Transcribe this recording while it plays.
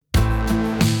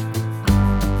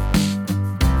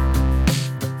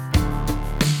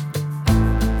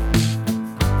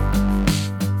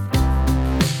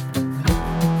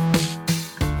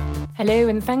Hello,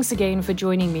 and thanks again for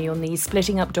joining me on the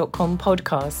SplittingUp.com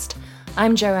podcast.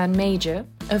 I'm Joanne Major,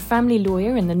 a family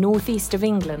lawyer in the northeast of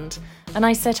England, and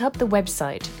I set up the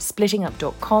website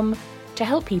SplittingUp.com to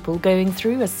help people going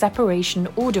through a separation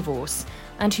or divorce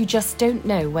and who just don't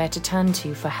know where to turn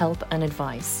to for help and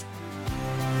advice.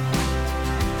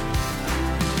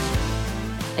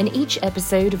 In each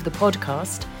episode of the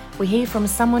podcast, we hear from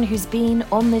someone who's been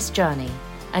on this journey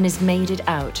and has made it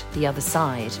out the other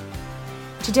side.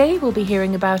 Today we'll be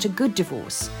hearing about a good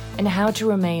divorce and how to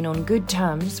remain on good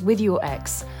terms with your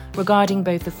ex regarding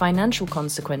both the financial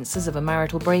consequences of a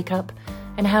marital breakup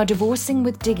and how divorcing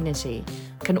with dignity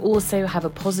can also have a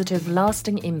positive,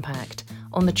 lasting impact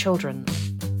on the children.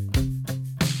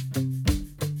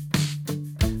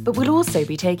 But we'll also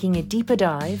be taking a deeper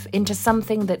dive into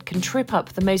something that can trip up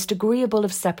the most agreeable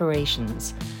of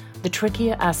separations, the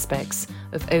trickier aspects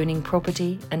of owning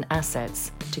property and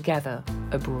assets together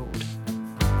abroad.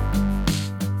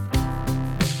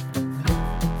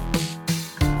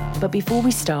 But before we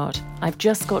start, I've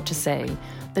just got to say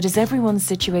that as everyone's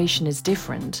situation is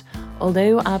different,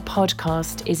 although our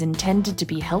podcast is intended to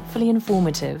be helpfully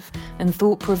informative and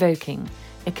thought-provoking,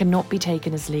 it cannot be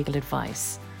taken as legal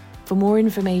advice. For more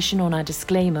information on our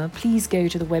disclaimer, please go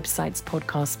to the website's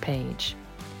podcast page.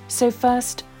 So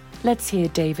first, let's hear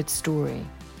David's story.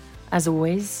 As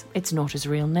always, it's not his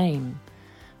real name,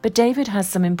 but David has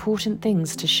some important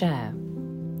things to share.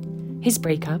 His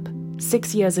breakup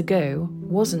 6 years ago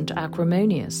wasn't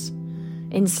acrimonious.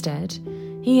 Instead,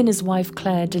 he and his wife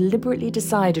Claire deliberately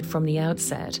decided from the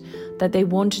outset that they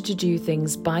wanted to do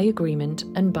things by agreement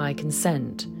and by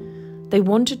consent. They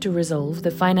wanted to resolve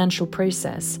the financial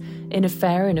process in a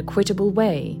fair and equitable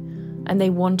way, and they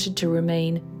wanted to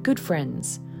remain good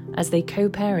friends as they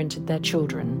co-parented their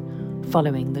children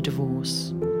following the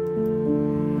divorce.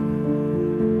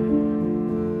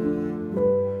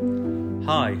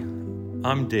 Hi,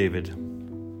 I'm David.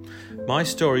 My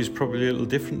story is probably a little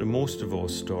different to most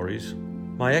divorce stories.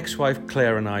 My ex-wife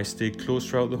Claire and I stayed close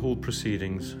throughout the whole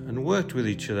proceedings and worked with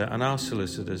each other and our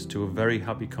solicitors to a very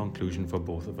happy conclusion for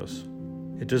both of us.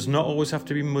 It does not always have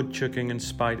to be mud-chucking and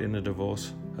spite in a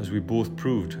divorce, as we both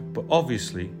proved, but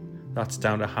obviously that's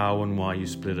down to how and why you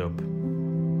split up.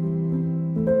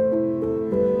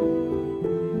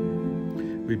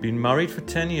 We'd been married for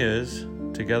 10 years,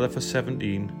 together for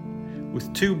 17,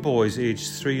 with 2 boys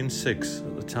aged 3 and 6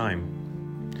 at the time.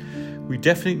 We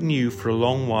definitely knew for a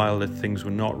long while that things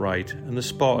were not right and the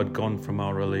spark had gone from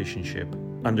our relationship,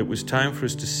 and it was time for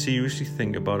us to seriously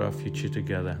think about our future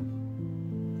together.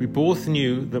 We both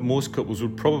knew that most couples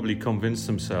would probably convince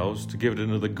themselves to give it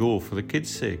another go for the kids'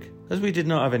 sake, as we did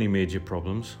not have any major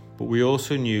problems, but we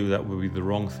also knew that would be the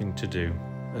wrong thing to do,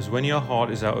 as when your heart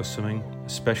is out of something,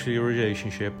 especially a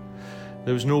relationship,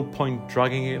 there was no point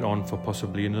dragging it on for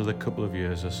possibly another couple of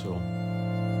years or so.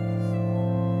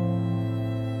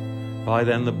 By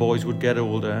then the boys would get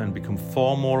older and become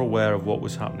far more aware of what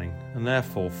was happening, and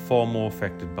therefore far more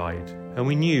affected by it. And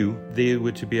we knew they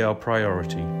were to be our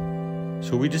priority.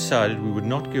 So we decided we would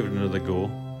not give it another go,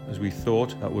 as we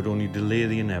thought that would only delay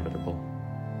the inevitable.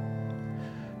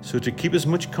 So to keep as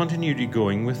much continuity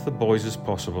going with the boys as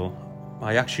possible,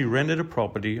 I actually rented a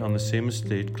property on the same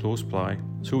estate close by,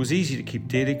 so it was easy to keep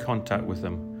daily contact with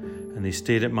them, and they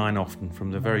stayed at mine often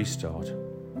from the very start.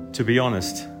 To be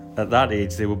honest, at that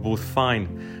age they were both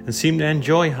fine and seemed to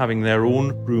enjoy having their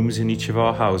own rooms in each of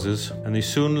our houses, and they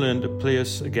soon learned to play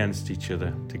us against each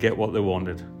other to get what they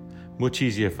wanted. Much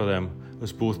easier for them,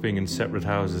 us both being in separate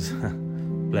houses.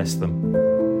 Bless them.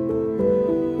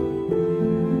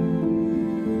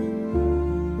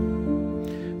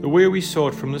 The way we saw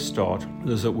it from the start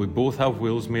was that we both have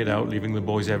wills made out leaving the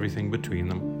boys everything between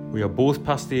them. We are both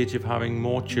past the age of having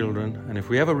more children, and if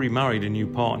we ever remarried a new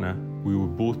partner, we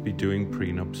would both be doing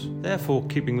prenups, therefore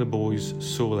keeping the boys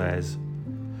sole heirs.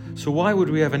 So why would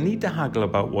we ever need to haggle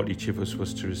about what each of us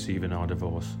was to receive in our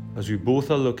divorce, as we both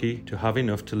are lucky to have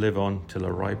enough to live on till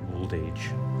a ripe old age.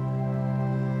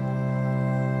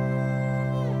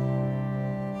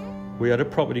 We had a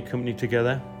property company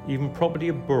together, even property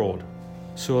abroad.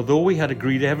 So although we had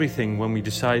agreed everything when we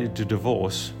decided to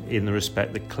divorce, in the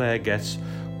respect that Claire gets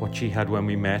what she had when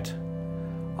we met,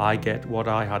 I get what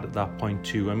I had at that point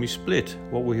too, and we split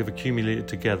what we have accumulated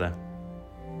together.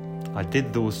 I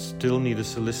did though still need a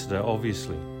solicitor,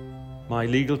 obviously. My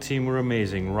legal team were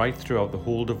amazing right throughout the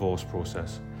whole divorce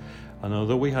process, and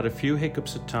although we had a few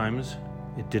hiccups at times,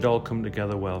 it did all come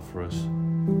together well for us.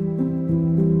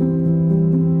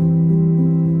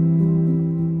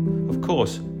 Of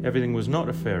course, everything was not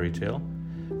a fairy tale.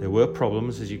 There were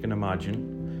problems, as you can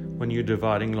imagine, when you're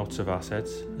dividing lots of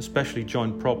assets, especially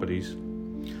joint properties.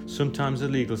 Sometimes the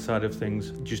legal side of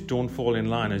things just don't fall in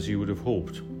line as you would have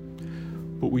hoped.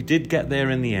 But we did get there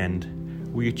in the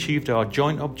end. We achieved our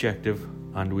joint objective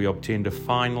and we obtained a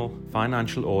final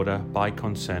financial order by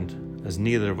consent, as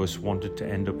neither of us wanted to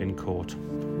end up in court.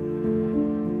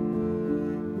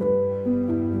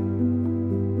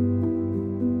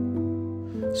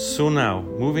 So now,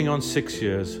 moving on 6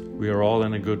 years, we are all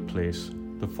in a good place.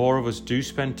 The four of us do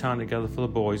spend time together for the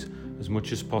boys as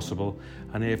much as possible,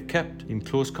 and I have kept in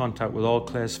close contact with all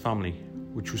Claire's family,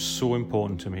 which was so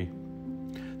important to me.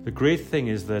 The great thing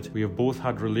is that we have both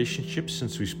had relationships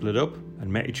since we split up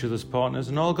and met each other's partners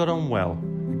and all got on well.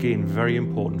 Again, very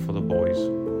important for the boys.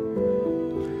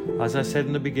 As I said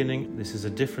in the beginning, this is a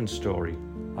different story.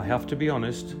 I have to be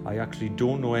honest, I actually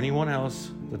don't know anyone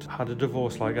else that had a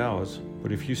divorce like ours.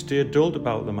 But if you stay adult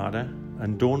about the matter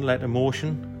and don't let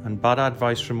emotion and bad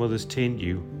advice from others taint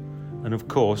you, and of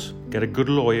course, get a good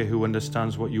lawyer who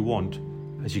understands what you want,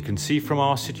 as you can see from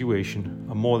our situation,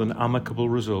 a more than amicable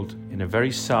result in a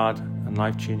very sad and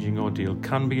life-changing ordeal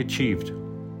can be achieved.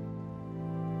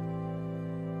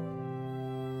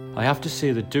 I have to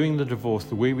say that doing the divorce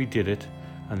the way we did it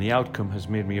and the outcome has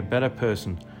made me a better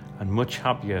person and much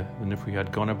happier than if we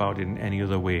had gone about it in any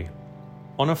other way.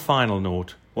 On a final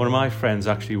note, one of my friends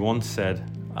actually once said,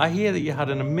 "I hear that you had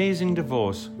an amazing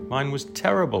divorce. Mine was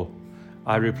terrible."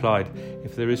 I replied,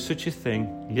 "If there is such a thing,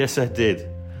 yes I did,"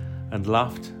 and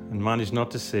laughed and managed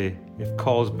not to say if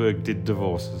Carlsberg did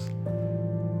divorces.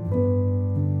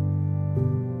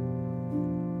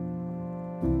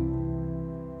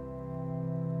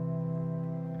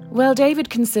 Well, David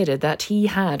considered that he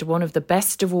had one of the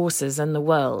best divorces in the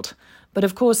world. But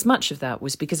of course, much of that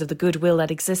was because of the goodwill that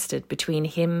existed between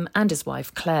him and his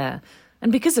wife, Claire.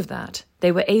 And because of that,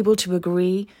 they were able to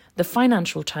agree the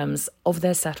financial terms of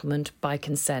their settlement by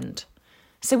consent.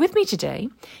 So with me today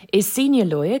is senior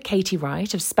lawyer Katie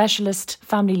Wright of specialist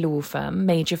family law firm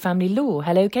Major Family Law.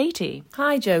 Hello, Katie.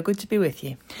 Hi, Jo. Good to be with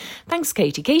you. Thanks,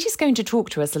 Katie. Katie's going to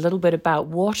talk to us a little bit about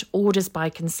what orders by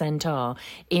consent are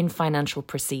in financial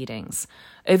proceedings.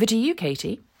 Over to you,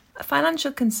 Katie. A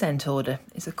financial consent order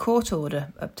is a court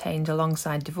order obtained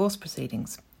alongside divorce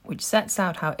proceedings, which sets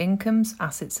out how incomes,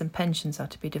 assets and pensions are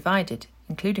to be divided,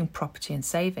 including property and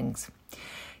savings.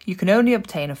 You can only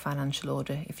obtain a financial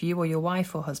order if you or your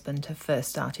wife or husband have first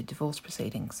started divorce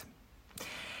proceedings.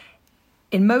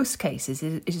 In most cases,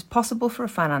 it is possible for a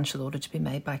financial order to be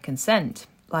made by consent,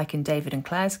 like in David and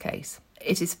Claire's case.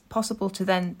 It is possible to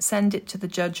then send it to the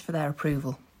judge for their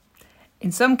approval.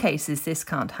 In some cases, this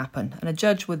can't happen, and a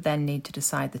judge would then need to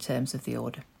decide the terms of the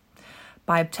order.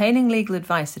 By obtaining legal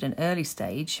advice at an early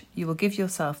stage, you will give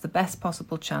yourself the best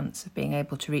possible chance of being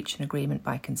able to reach an agreement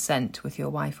by consent with your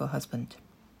wife or husband.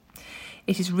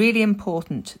 It is really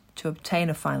important to obtain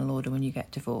a final order when you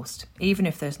get divorced, even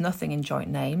if there's nothing in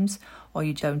joint names or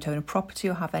you don't own a property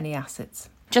or have any assets.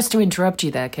 Just to interrupt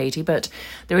you there, Katie, but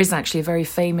there is actually a very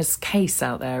famous case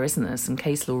out there, isn't there? Some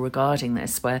case law regarding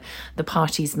this, where the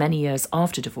parties many years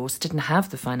after divorce didn't have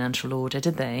the financial order,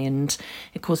 did they? And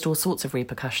it caused all sorts of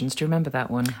repercussions. Do you remember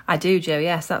that one? I do, Jo.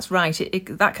 Yes, that's right.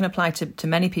 That can apply to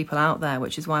many people out there,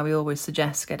 which is why we always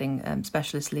suggest getting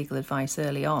specialist legal advice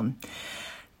early on.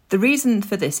 The reason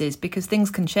for this is because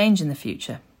things can change in the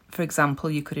future. For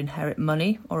example, you could inherit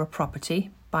money or a property,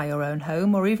 buy your own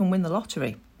home, or even win the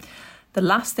lottery. The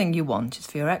last thing you want is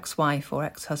for your ex-wife or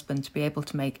ex-husband to be able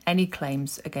to make any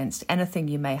claims against anything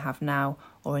you may have now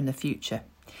or in the future.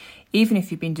 Even if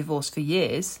you've been divorced for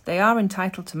years, they are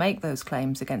entitled to make those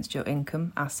claims against your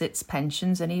income, assets,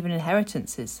 pensions, and even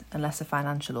inheritances, unless a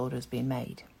financial order has been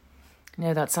made.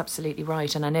 No, that's absolutely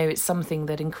right. And I know it's something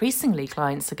that increasingly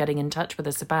clients are getting in touch with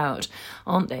us about,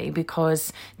 aren't they?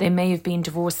 Because they may have been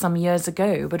divorced some years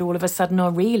ago, but all of a sudden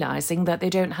are realising that they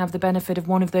don't have the benefit of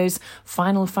one of those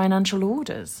final financial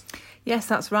orders. Yes,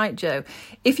 that's right, Jo.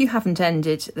 If you haven't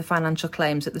ended the financial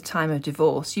claims at the time of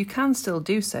divorce, you can still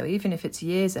do so, even if it's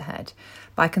years ahead.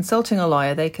 By consulting a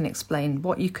lawyer, they can explain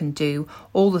what you can do,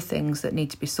 all the things that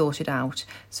need to be sorted out,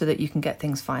 so that you can get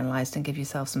things finalised and give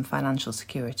yourself some financial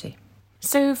security.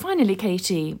 So finally,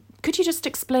 Katie, could you just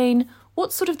explain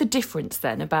what's sort of the difference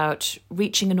then about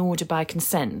reaching an order by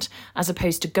consent as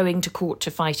opposed to going to court to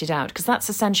fight it out? Because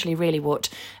that's essentially really what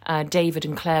David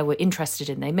and Claire were interested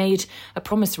in. They made a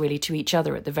promise really to each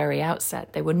other at the very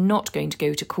outset. They were not going to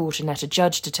go to court and let a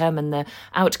judge determine the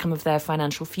outcome of their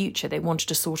financial future. They wanted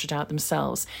to sort it out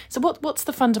themselves. So what's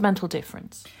the fundamental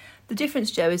difference? The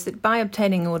difference, Jo, is that by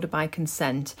obtaining an order by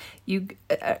consent, you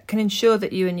can ensure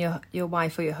that you and your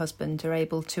wife or your husband are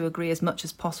able to agree as much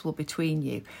as possible between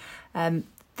you.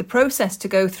 The process to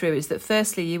go through is that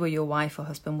firstly, you or your wife or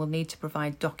husband will need to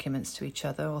provide documents to each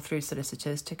other or through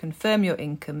solicitors to confirm your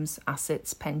incomes,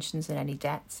 assets, pensions and any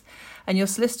debts, and your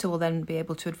solicitor will then be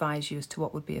able to advise you as to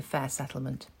what would be a fair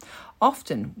settlement.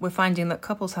 Often, we're finding that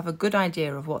couples have a good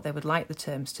idea of what they would like the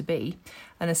terms to be,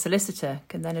 and a solicitor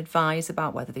can then advise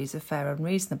about whether these are fair and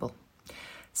reasonable.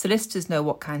 Solicitors know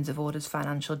what kinds of orders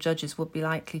financial judges would be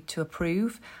likely to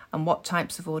approve and what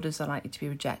types of orders are likely to be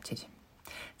rejected.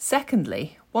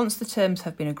 Secondly, once the terms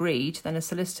have been agreed, then a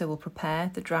solicitor will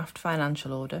prepare the draft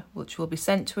financial order, which will be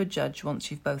sent to a judge once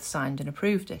you've both signed and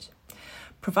approved it.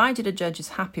 Provided a judge is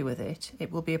happy with it,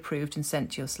 it will be approved and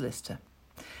sent to your solicitor.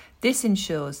 This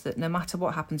ensures that no matter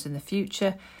what happens in the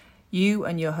future, you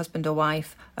and your husband or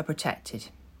wife are protected.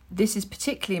 This is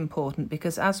particularly important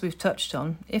because, as we've touched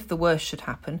on, if the worst should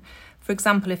happen, for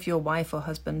example, if your wife or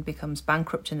husband becomes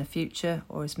bankrupt in the future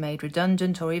or is made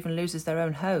redundant or even loses their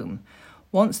own home,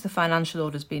 once the financial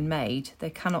order's been made, they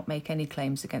cannot make any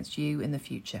claims against you in the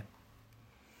future.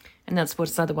 And that's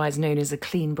what's otherwise known as a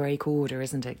clean break order,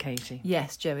 isn't it, Katie?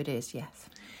 Yes, Jo, it is, yes.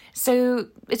 So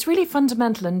it's really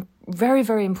fundamental and very,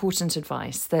 very important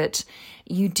advice that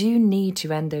you do need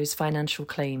to end those financial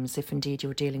claims if indeed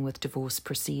you're dealing with divorce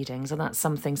proceedings. And that's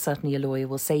something certainly a lawyer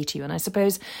will say to you. And I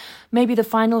suppose maybe the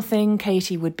final thing,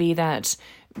 Katie, would be that,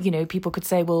 you know, people could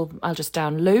say, well, I'll just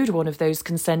download one of those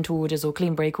consent orders or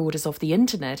clean break orders off the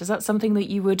internet. Is that something that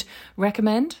you would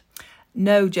recommend?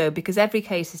 No, Jo, because every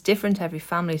case is different, every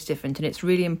family is different, and it's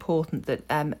really important that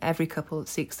every couple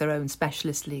seeks their own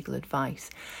specialist legal advice.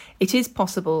 It is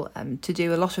possible to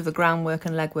do a lot of the groundwork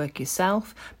and legwork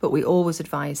yourself, but we always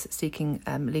advise seeking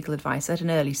legal advice at an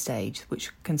early stage,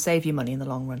 which can save you money in the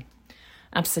long run.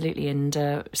 Absolutely.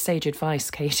 And sage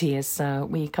advice, Katie, is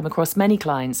we come across many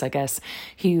clients, I guess,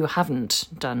 who haven't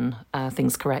done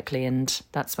things correctly. And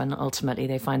that's when ultimately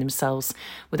they find themselves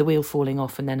with a wheel falling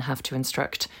off and then have to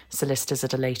instruct solicitors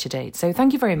at a later date. So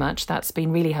thank you very much. That's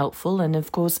been really helpful. And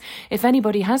of course, if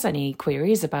anybody has any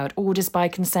queries about orders by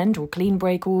consent or clean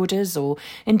break orders, or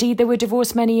indeed they were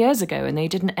divorced many years ago and they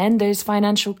didn't end those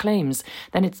financial claims,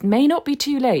 then it may not be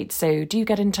too late. So do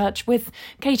get in touch with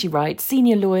Katie Wright,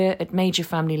 senior lawyer at Major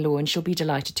Family Law, and she'll be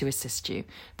delighted to assist you.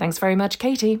 Thanks very much,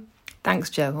 Katie. Thanks,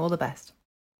 Jo. All the best.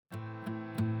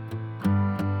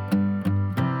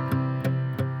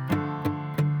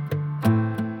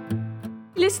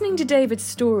 Listening to David's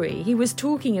story, he was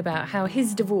talking about how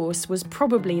his divorce was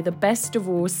probably the best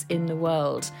divorce in the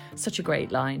world. Such a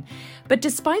great line. But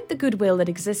despite the goodwill that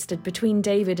existed between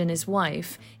David and his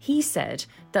wife, he said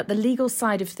that the legal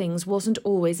side of things wasn't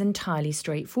always entirely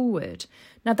straightforward.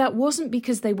 Now, that wasn't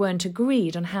because they weren't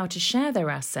agreed on how to share their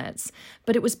assets,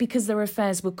 but it was because their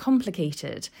affairs were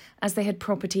complicated, as they had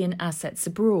property and assets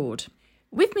abroad.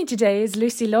 With me today is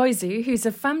Lucy Loiseau, who's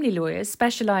a family lawyer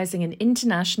specialising in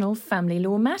international family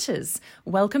law matters.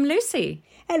 Welcome, Lucy.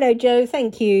 Hello, Jo.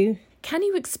 Thank you. Can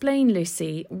you explain,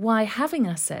 Lucy, why having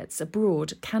assets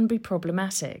abroad can be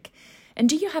problematic? And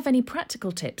do you have any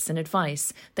practical tips and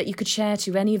advice that you could share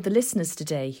to any of the listeners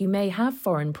today who may have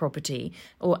foreign property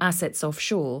or assets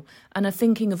offshore and are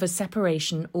thinking of a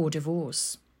separation or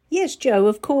divorce? Yes, Jo,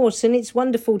 of course. And it's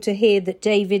wonderful to hear that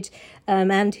David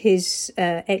and his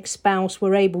ex-spouse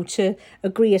were able to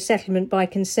agree a settlement by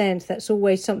consent. That's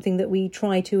always something that we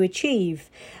try to achieve.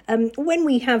 When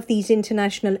we have these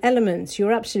international elements,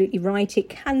 you're absolutely right, it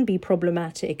can be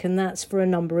problematic, and that's for a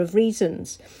number of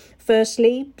reasons.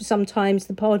 Firstly, sometimes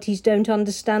the parties don't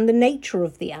understand the nature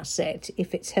of the asset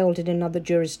if it's held in another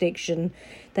jurisdiction.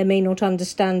 They may not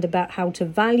understand about how to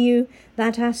value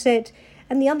that asset.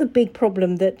 And the other big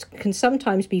problem that can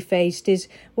sometimes be faced is,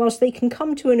 whilst they can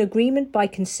come to an agreement by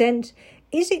consent,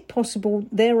 is it possible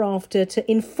thereafter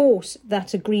to enforce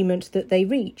that agreement that they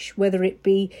reach, whether it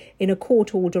be in a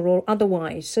court order or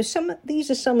otherwise? So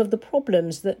these are some of the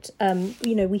problems that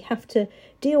we have to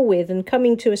deal with, and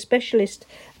coming to a specialist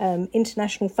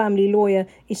international family lawyer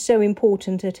is so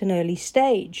important at an early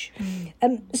stage.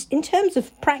 In terms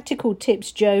of practical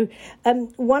tips, Jo,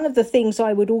 one of the things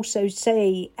I would also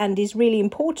say, and is really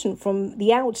important from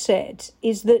the outset,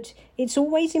 is that it's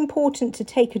always important to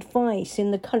take advice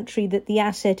in the country that the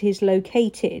asset is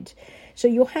located. So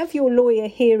you'll have your lawyer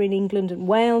here in England and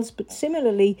Wales, but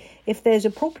similarly, if there's a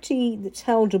property that's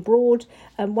held abroad,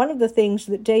 one of the things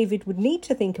that David would need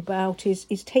to think about is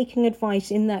taking advice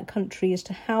in that country as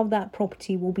to how that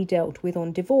property will be dealt with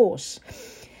on divorce.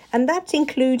 And that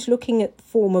includes looking at the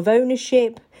form of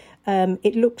ownership.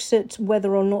 It looks at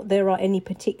whether or not there are any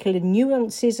particular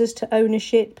nuances as to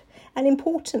ownership, and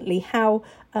importantly, how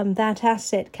that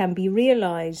asset can be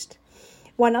realised.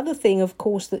 One other thing, of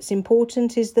course, that's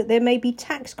important is that there may be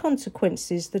tax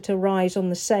consequences that arise on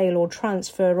the sale or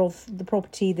transfer of the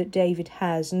property that David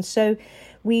has. And so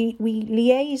we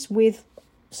liaise with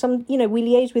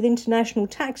international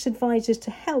tax advisors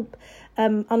to help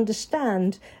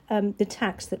understand the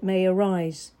tax that may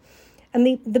arise. And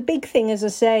the big thing, as I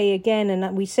say again,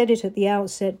 and we said it at the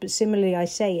outset, but similarly I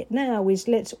say it now, is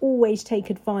let's always take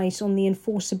advice on the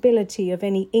enforceability of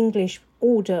any English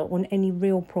order on any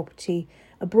real property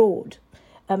abroad.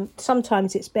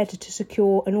 Sometimes it's better to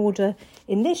secure an order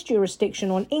in this jurisdiction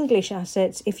on English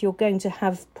assets if you're going to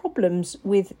have problems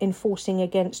with enforcing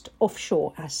against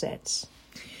offshore assets.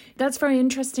 That's very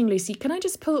interesting, Lucy. Can I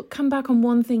just come back on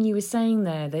one thing you were saying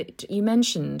there that you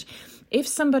mentioned? If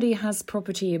somebody has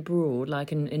property abroad,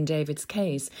 like in David's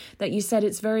case, that you said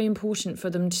it's very important for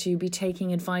them to be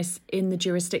taking advice in the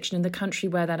jurisdiction in the country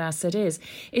where that asset is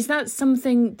that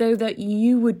something, though, that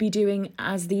you would be doing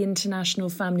as the international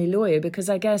family lawyer? Because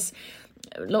I guess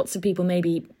lots of people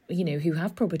maybe, who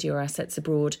have property or assets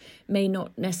abroad may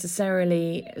not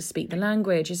necessarily speak the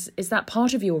language. Is that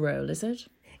part of your role, is it?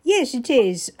 Yes, it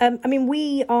is.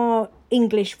 We are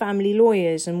English family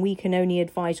lawyers and we can only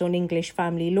advise on English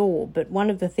family law. But one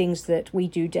of the things that we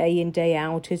do day in, day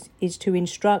out is to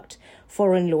instruct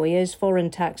foreign lawyers, foreign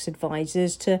tax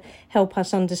advisors to help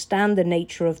us understand the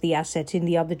nature of the asset in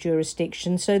the other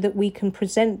jurisdiction so that we can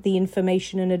present the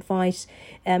information and advice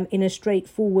in a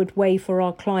straightforward way for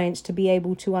our clients to be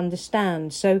able to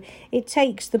understand. So it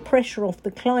takes the pressure off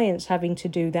the clients having to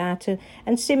do that.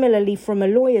 And similarly, from a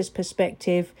lawyer's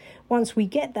perspective, once we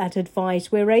get that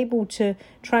advice, we're able to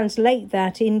translate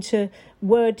that into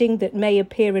wording that may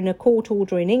appear in a court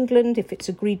order in England. If it's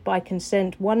agreed by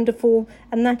consent, wonderful.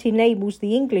 And that enables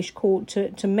the English court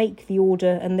to make the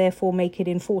order and therefore make it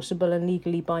enforceable and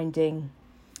legally binding.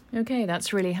 Okay,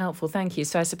 that's really helpful. Thank you.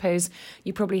 So I suppose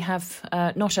you probably have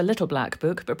not a little black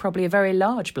book, but probably a very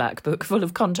large black book full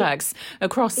of contacts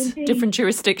across Indeed. Different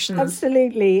jurisdictions.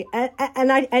 Absolutely.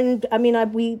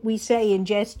 We say in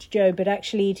jest, Joe, but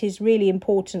actually it is really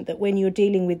important that when you're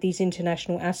dealing with these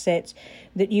international assets,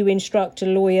 that you instruct a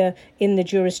lawyer in the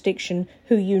jurisdiction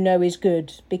who you know is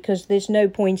good, because there's no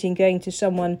point in going to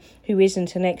someone who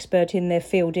isn't an expert in their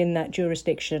field in that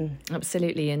jurisdiction.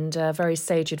 Absolutely, and very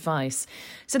sage advice.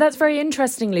 So that's very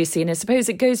interesting, Lucy, and I suppose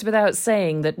it goes without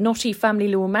saying that knotty family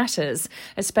law matters,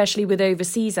 especially with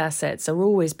overseas assets, are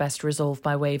always best resolved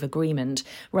by way of agreement,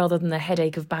 rather than the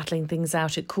headache of battling things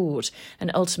out at court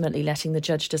and ultimately letting the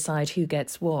judge decide who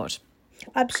gets what.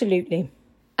 Absolutely.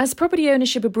 As property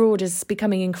ownership abroad is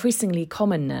becoming increasingly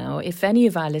common now, if any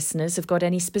of our listeners have got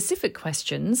any specific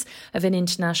questions of an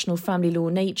international family law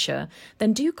nature,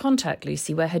 then do contact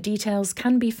Lucy, where her details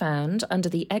can be found under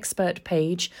the expert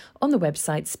page on the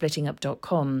website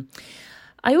splittingup.com.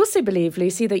 I also believe,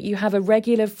 Lucy, that you have a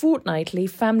regular fortnightly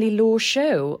family law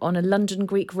show on a London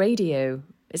Greek radio.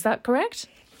 Is that correct?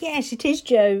 Yes, it is,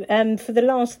 Joe. For the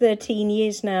last 13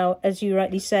 years now, as you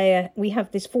rightly say, we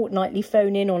have this fortnightly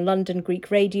phone-in on London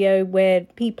Greek Radio where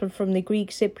people from the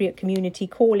Greek Cypriot community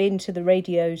call into the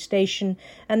radio station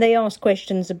and they ask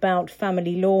questions about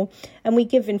family law. And we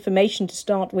give information to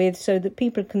start with so that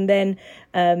people can then,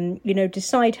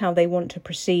 decide how they want to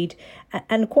proceed.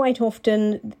 And quite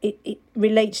often it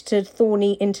relates to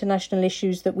thorny international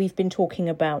issues that we've been talking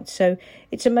about. So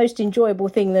it's a most enjoyable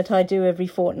thing that I do every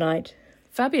fortnight.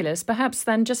 Fabulous. Perhaps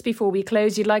then, just before we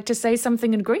close, you'd like to say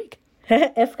something in Greek?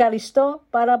 Ευχαριστώ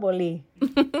πάρα πολύ.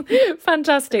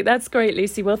 Fantastic. That's great,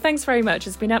 Lucy. Well, thanks very much.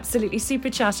 It's been absolutely super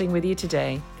chatting with you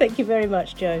today. Thank you very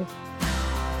much, Joe.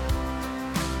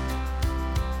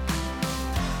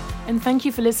 And thank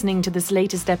you for listening to this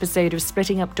latest episode of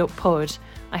Splitting Up.pod.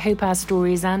 I hope our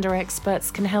stories and our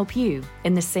experts can help you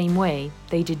in the same way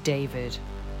they did David.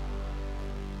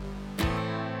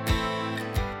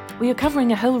 We are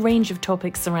covering a whole range of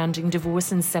topics surrounding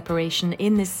divorce and separation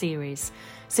in this series,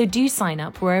 so do sign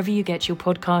up wherever you get your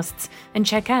podcasts and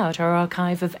check out our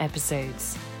archive of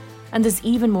episodes. And there's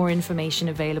even more information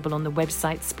available on the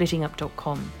website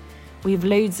splittingup.com. We have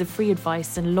loads of free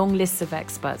advice and long lists of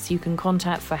experts you can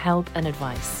contact for help and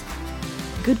advice.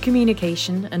 Good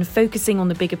communication and focusing on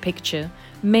the bigger picture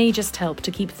may just help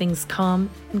to keep things calm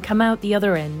and come out the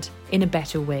other end in a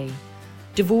better way.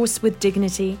 Divorce with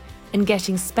dignity and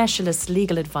getting specialist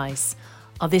legal advice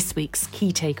are this week's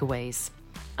key takeaways.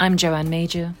 I'm Joanne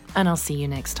Major, and I'll see you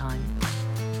next time.